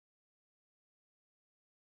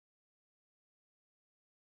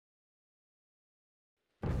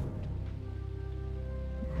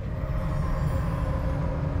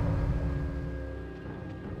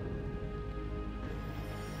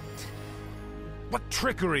What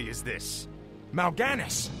trickery is this?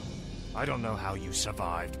 Mal'Ganis! I don't know how you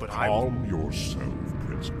survived, but Calm yourself,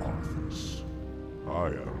 Prince Arthas. I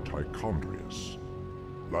am Tichondrius.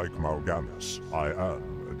 Like Mal'Ganis, I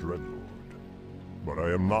am a Dreadlord. But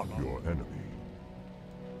I am not your enemy.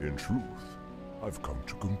 In truth, I've come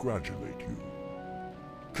to congratulate you.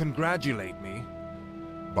 Congratulate me?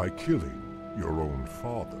 By killing your own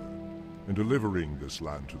father and delivering this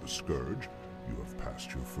land to the Scourge, you have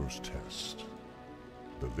passed your first test.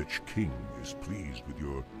 The Lich King is pleased with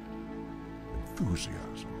your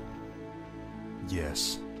enthusiasm.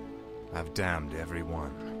 Yes. I've damned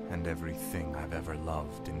everyone and everything I've ever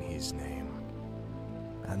loved in his name.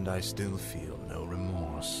 And I still feel no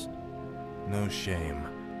remorse, no shame,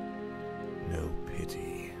 no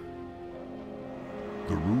pity.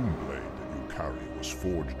 The rune blade that you carry was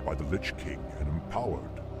forged by the Lich King and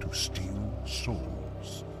empowered to steal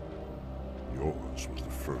souls. Yours was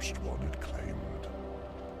the first one it claimed.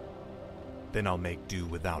 Then I'll make do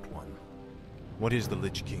without one. What is the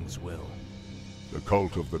Lich King's will? The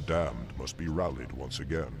cult of the damned must be rallied once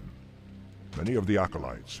again. Many of the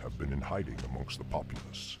acolytes have been in hiding amongst the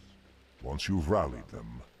populace. Once you've rallied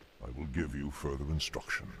them, I will give you further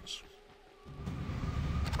instructions.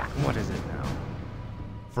 What is it now?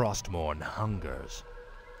 Frostmourne hungers.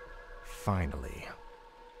 Finally.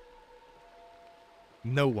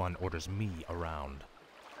 No one orders me around.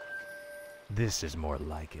 This is more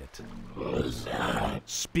like it.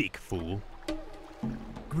 Speak, fool.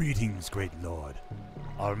 Greetings, great lord.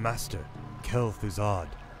 Our master, Kel'Thuzad,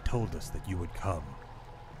 told us that you would come.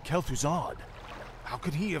 Kel'Thuzad? How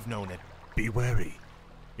could he have known it? Be wary.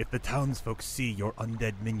 If the townsfolk see your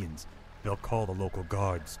undead minions, they'll call the local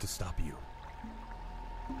guards to stop you.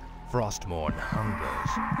 Frostmourne hungers.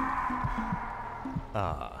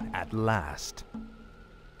 Ah, at last.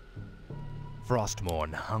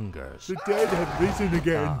 Frostmourne hungers. The dead have risen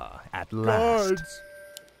again. Ah, at last. Guards!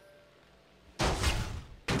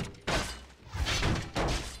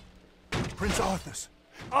 Prince Arthas,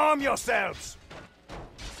 arm yourselves!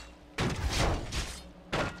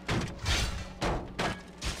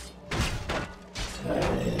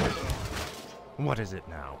 What is it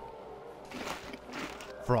now?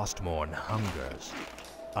 Frostmourne hungers.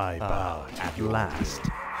 I bow at last.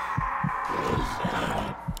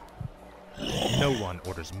 No one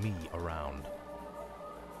orders me around.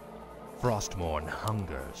 Frostmourne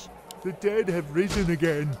hungers. The dead have risen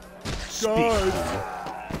again. Speak. Guards!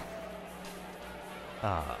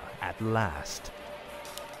 Ah, at last.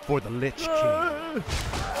 For the Lich King.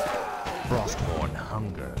 Frostmourne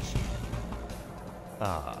hungers.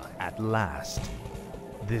 Ah, at last.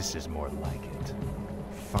 This is more like it.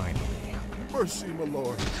 Finally. Mercy, my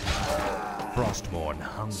lord. Frostmourne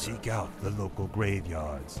hungers. Seek out the local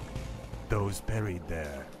graveyards. Those buried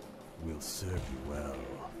there will serve you well.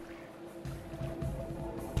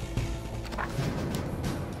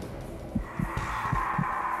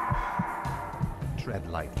 Tread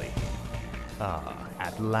lightly. Ah,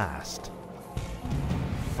 at last.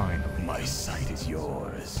 Finally. My sight is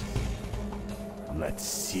yours. Let's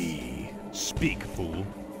see. Speak, fool.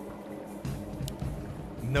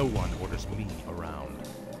 No one orders me around.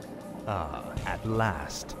 Ah, at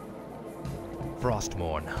last.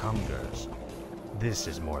 Frostmourne hungers. This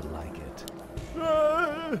is more like it.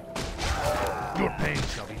 Your pain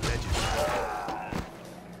shall be legendary.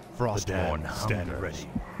 Frostmourne stand hungers. ready.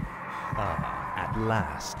 Ah, at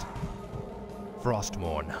last.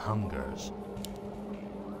 Frostmourne hungers.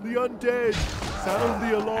 The undead! Sound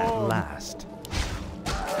the alarm! At last.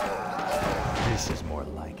 This is more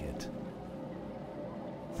like it.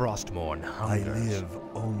 Frostmourne hungers. I live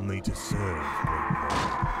only to serve, great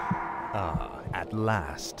lord. Ah, at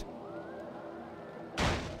last.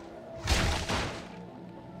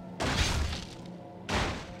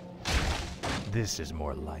 This is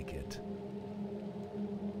more like it.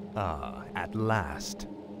 Ah, at last.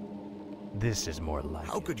 This is more like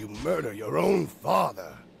How it. could you murder your own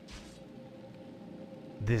father?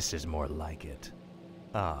 This is more like it.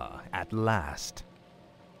 Ah, at last.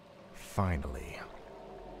 Finally.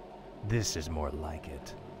 This is more like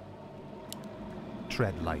it.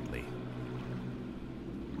 Tread lightly.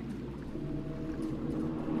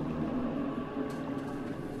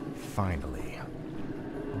 Finally.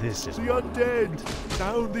 This is The more undead!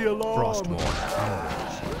 Sound the alarm! Frostmourne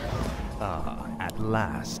hungers. Ah, at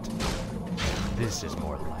last. This is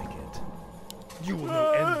more like it. You will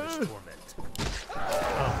know endless torment.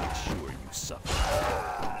 I'll make sure you suffer.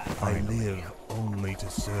 Finally. I live only to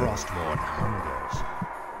serve. Frostmourne hungers.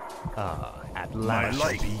 Ah, at last. My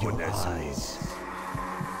light be your eyes.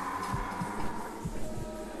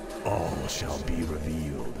 All shall be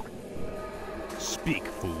revealed. Speak,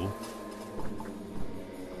 fool.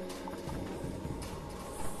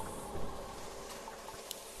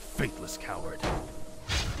 Faithless coward.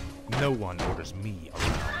 No one orders me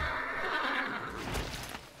around.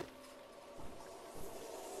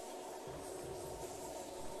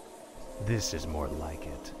 This is more like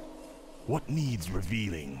it. What needs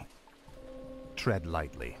revealing? Tread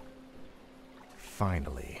lightly.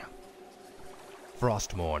 Finally.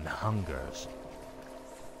 Frostmourne hungers.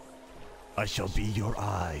 I shall be your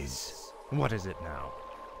eyes. What is it now?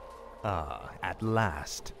 Ah, at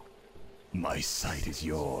last. My sight is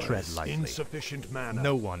yours. Tread lightly. Insufficient mana.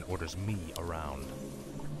 No one orders me around.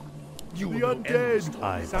 You The will know endless undead!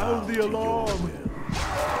 I Sound bow the to your alarm!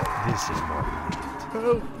 will. This is more like it.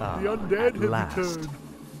 Help! Ah, The undead at have last. returned.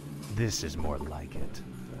 This is more like it.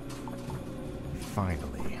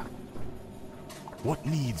 Finally. What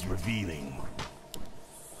needs revealing?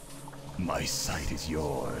 My sight is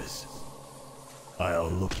yours. I'll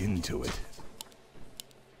look into it.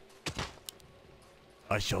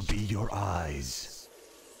 I shall be your eyes.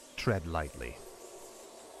 Tread lightly.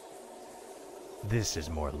 This is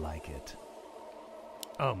more like it.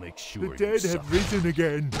 I'll make sure The dead you have suffer. risen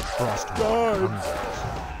again. Frostmourne Guards!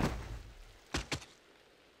 hungers.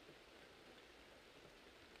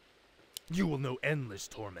 You will know endless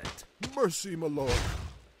torment. mercy, my lord.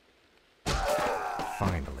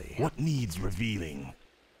 Finally. What needs revealing?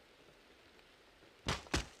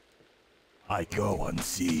 I go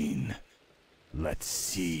unseen. Let's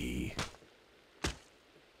see.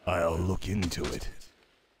 I'll look into it.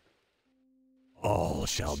 All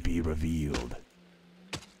shall be revealed.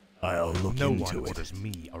 I'll look No into one it. orders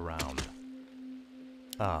me around.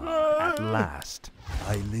 Ah, at last.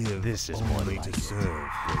 I live This is more only like to it. serve.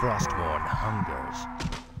 Frostmourne hungers.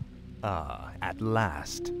 Ah, at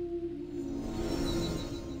last.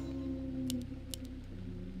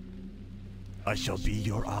 I shall be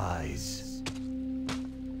your eyes.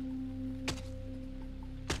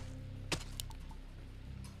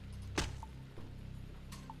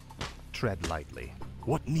 Tread lightly.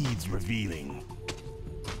 What needs revealing?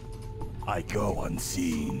 I go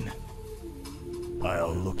unseen.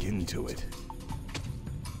 I'll look into it.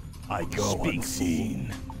 I go Speak,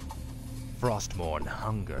 unseen. Frostmourne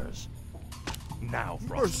hungers. Now,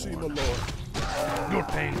 Mercy, my Frostmourne. lord. Your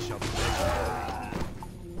pain shall be legendary.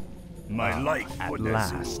 My life At for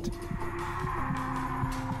last.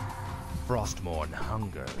 Frostmourne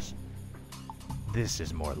hungers. This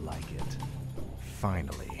is more like it.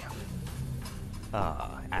 Finally.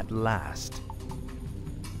 Ah, at last.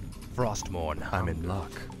 Frostmourne hungers. I'm in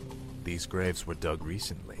luck. These graves were dug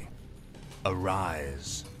recently.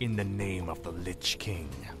 Arise in the name of the Lich King.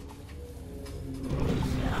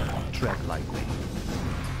 Tread lightly.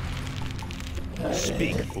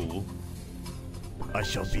 Speak, fool. I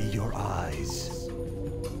shall be your eyes.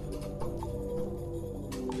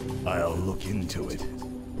 I'll look into it.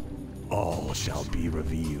 All shall be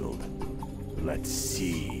revealed. Let's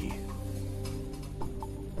see.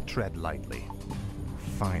 Tread lightly.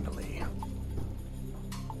 Finally.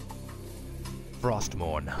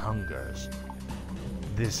 Frostmourne hungers.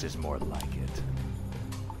 This is more like it.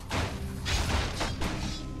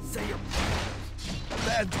 Say your prayers.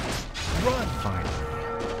 Bandits, run! Finally.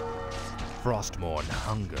 Frostmourne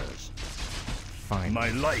hungers. Finally. My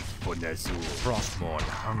life for Nezul. Frostmourne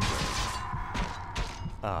hungers.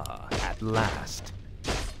 Ah, at last.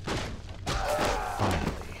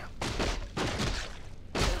 Finally.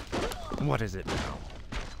 What is it now?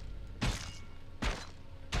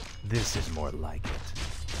 This is more like it.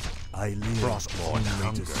 I live Frostmourne only to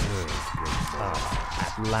hungers. serve, great lord.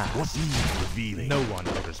 Ah, at last. What needs revealing? No one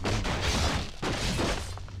orders me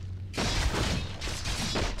around.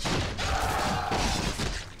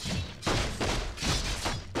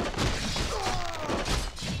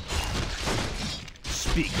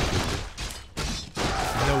 Speak.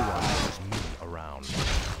 No one orders me around.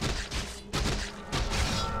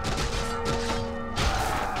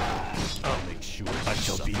 I'll make sure I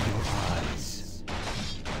shall be your eyes.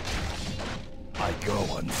 I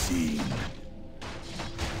go unseen.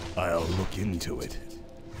 I'll look into it.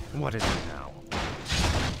 What is it now?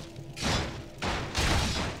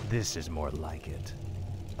 This is more like it.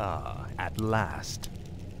 Ah, at last.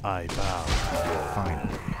 I bow to your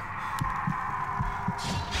finally.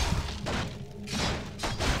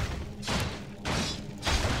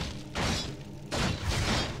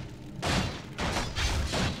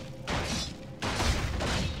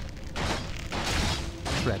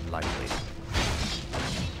 Tread lightly.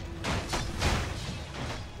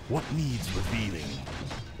 What needs revealing?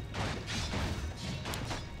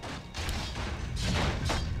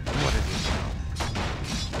 What is it now?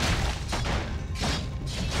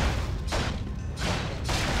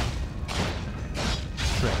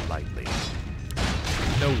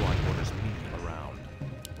 No one orders me around.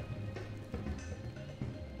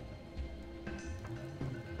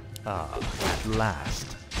 Ah, at last.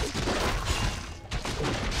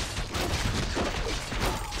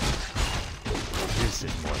 This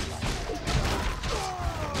is more like it.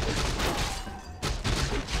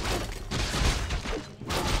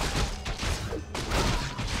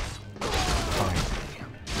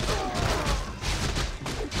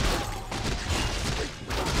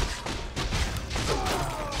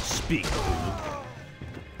 Speak, fool.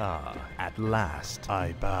 Ah, at last.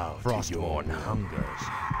 I bow to your Frostborn will. hungers.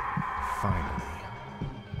 Finally.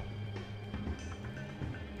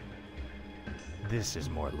 This is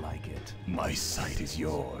more like it. My sight is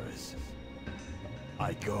yours.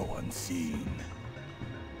 I go unseen.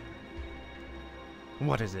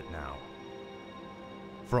 What is it now?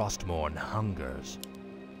 Frostborn hungers.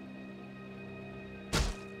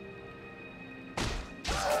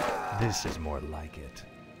 This is more like it.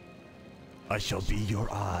 I shall be your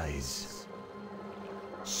eyes.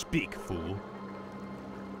 Speak, fool.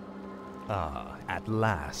 Ah, at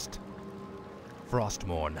last.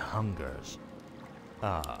 Frostborn hungers.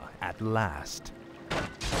 Ah, at last.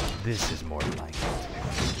 This is more like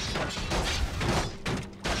it.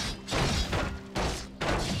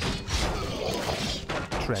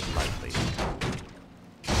 Tread lightly.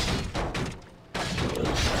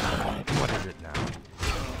 What is it now?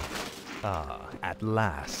 Ah, at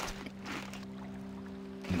last.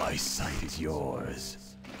 My sight is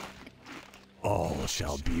yours. All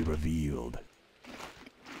shall be revealed.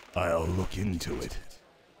 I'll look into it.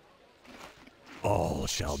 All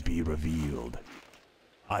shall be revealed.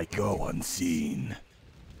 I go unseen.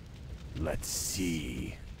 Let's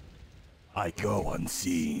see. I go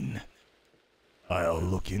unseen. I'll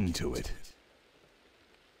look into it.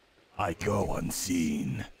 I go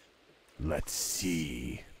unseen. Let's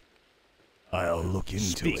see. I'll look into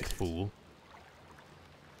Speak, it. fool.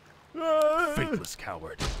 Faithless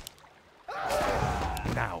coward.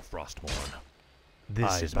 Now, Frostborn. This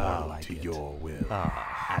I is more bow like to it. your will.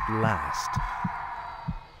 Ah, at last.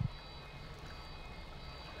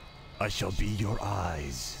 I shall be your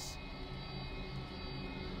eyes.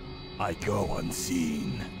 I go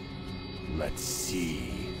unseen. Let's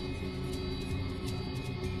see.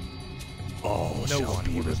 All No shall one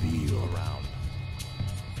be orders me revealed. around.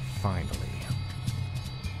 Finally.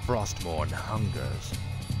 Frostborn hungers.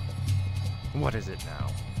 What is it now?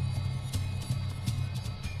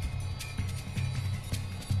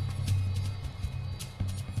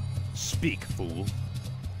 Speak, fool.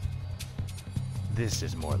 This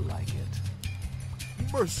is more like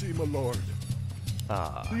it. Mercy, my lord.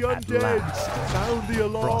 Ah, The at undead! last. Sound the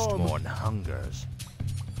alarm! Frostborn hungers.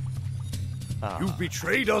 Ah, You've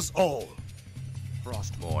betrayed us all!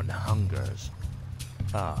 Frostborn hungers.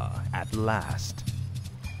 Ah, at last.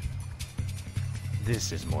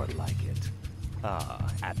 This is more like it.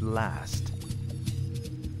 Ah, at last.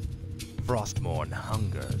 Frostborn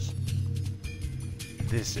hungers.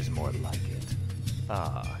 This is more like it.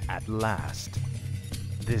 Ah, at last.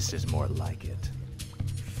 This is more like it.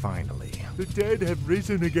 Finally. The dead have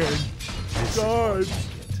risen again. This Guards! is more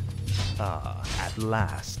like it. Ah, at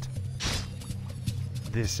last.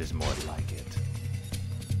 This is more like it.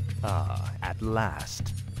 Ah, at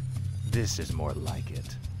last. This is more like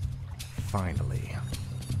it. Finally.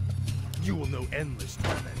 You will know endless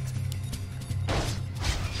torment.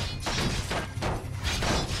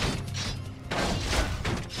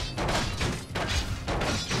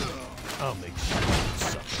 I'll make sure you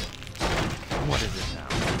suffer. What is it now?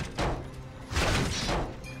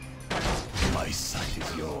 My sight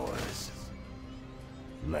is yours.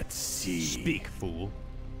 Let's see. Speak, fool.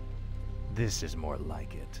 This is more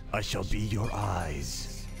like it. I shall be your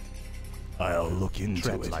eyes. I'll look into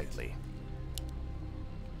Tread it. lightly.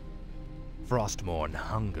 Frostborn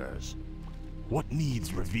hungers. What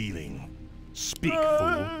needs revealing? Speak,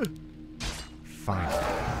 fool. Finally.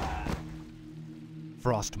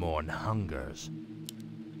 Frostborn hungers.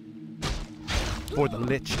 For the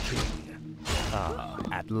Lich King. Ah,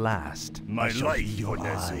 at last. I shall life be your for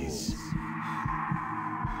Nezul. eyes.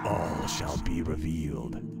 All shall be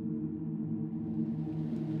revealed.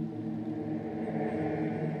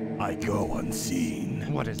 I go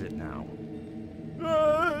unseen. What is it now?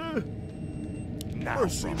 Now,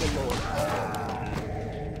 Mercy, my lord.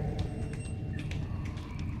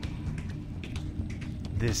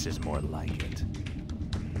 This is more like it.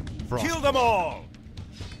 Kill them all!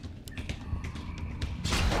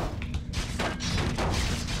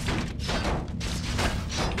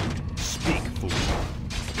 Speak, fool.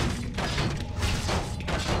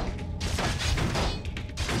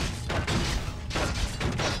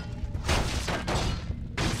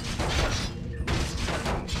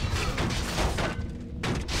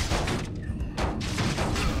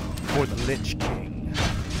 Lich King.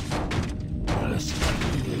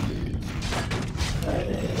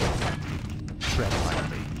 Tread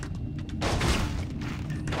lightly.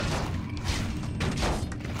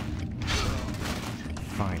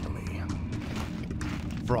 Finally.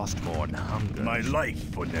 Frostmourne hunger. My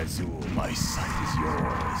life for Nazul. My sight is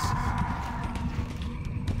yours.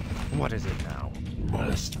 What is it now?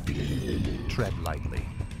 Tread lightly.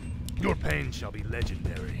 Your pain shall be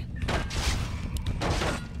legendary.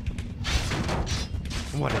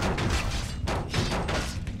 What is it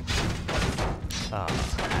now?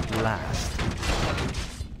 At last.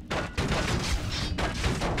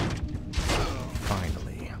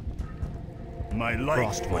 Finally. My life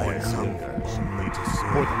Frostmourne for hungers Only to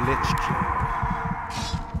serve. for the Lich King.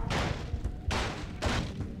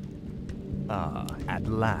 At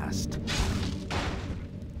last.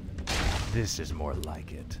 This is more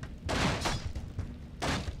like it.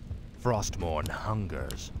 Frostmourne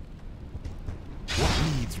hungers. what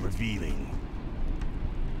needs revealing.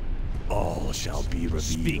 All shall be revealed.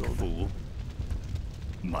 Speak, fool.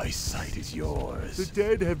 My sight is yours. The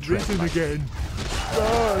dead have risen lightly. again.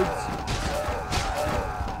 Gods!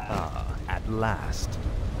 At last.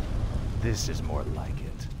 This is more like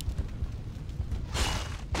it.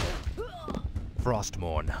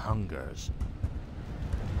 Frostmourne hungers.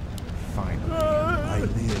 Finally. I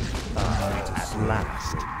live At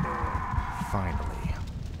last. Finally.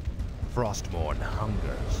 Frostmourne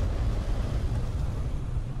hungers.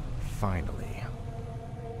 Finally.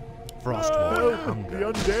 Frostmourne The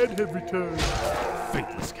hungers. undead have returned.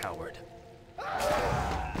 Faithless coward.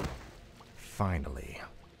 Finally.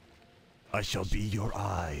 I shall be your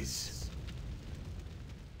eyes.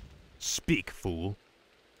 Speak, fool.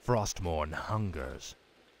 Frostmourne hungers.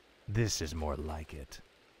 This is more like it.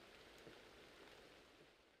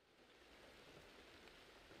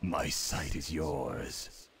 My sight is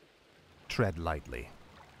yours. Tread lightly.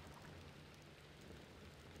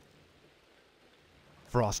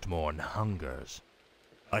 Frostmourne hungers.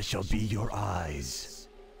 I shall be your eyes.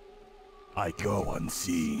 I go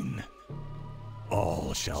unseen.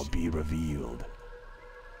 All shall be revealed.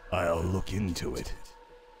 I'll look into it.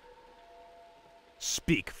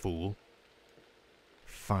 Speak, fool.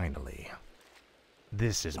 Finally.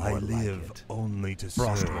 This is I more like live it. only to serve.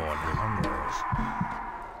 Frostmourne hungers.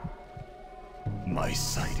 My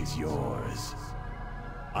sight is yours.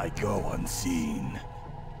 I go unseen.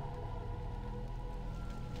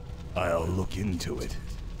 I'll look into it.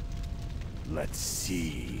 Let's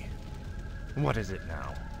see. What is it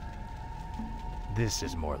now? This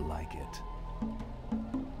is more like it.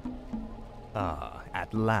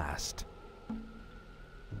 At last.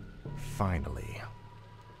 Finally.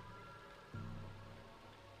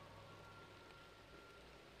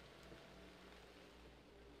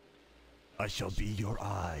 I shall be your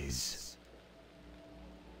eyes.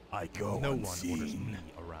 I go No one orders unseen. me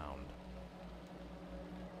around.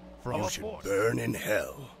 You should Frostmourne. burn in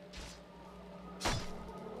hell.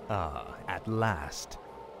 At last.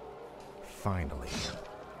 Finally.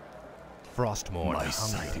 Frostmourne My hungers.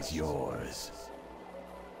 sight is yours.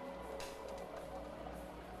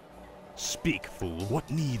 Speak, fool. What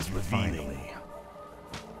needs revealing? Finally.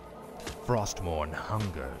 Frostmourne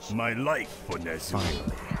hungers. My life for Nezul.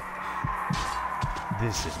 Finally.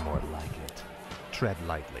 This is more like it. Tread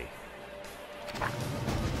lightly.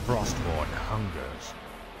 Frostmourne hungers.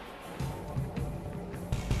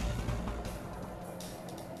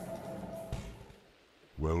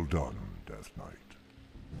 Well done, Death Knight.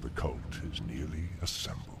 The cult is nearly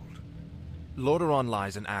assembled. Lordaeron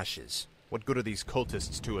lies in ashes. What good are these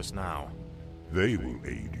cultists to us now? They will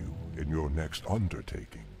aid you in your next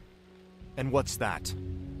undertaking. And what's that?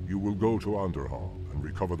 You will go to Underhall and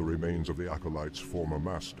recover the remains of the Acolyte's former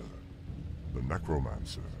master, the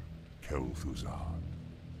necromancer, Kel'Thuzad.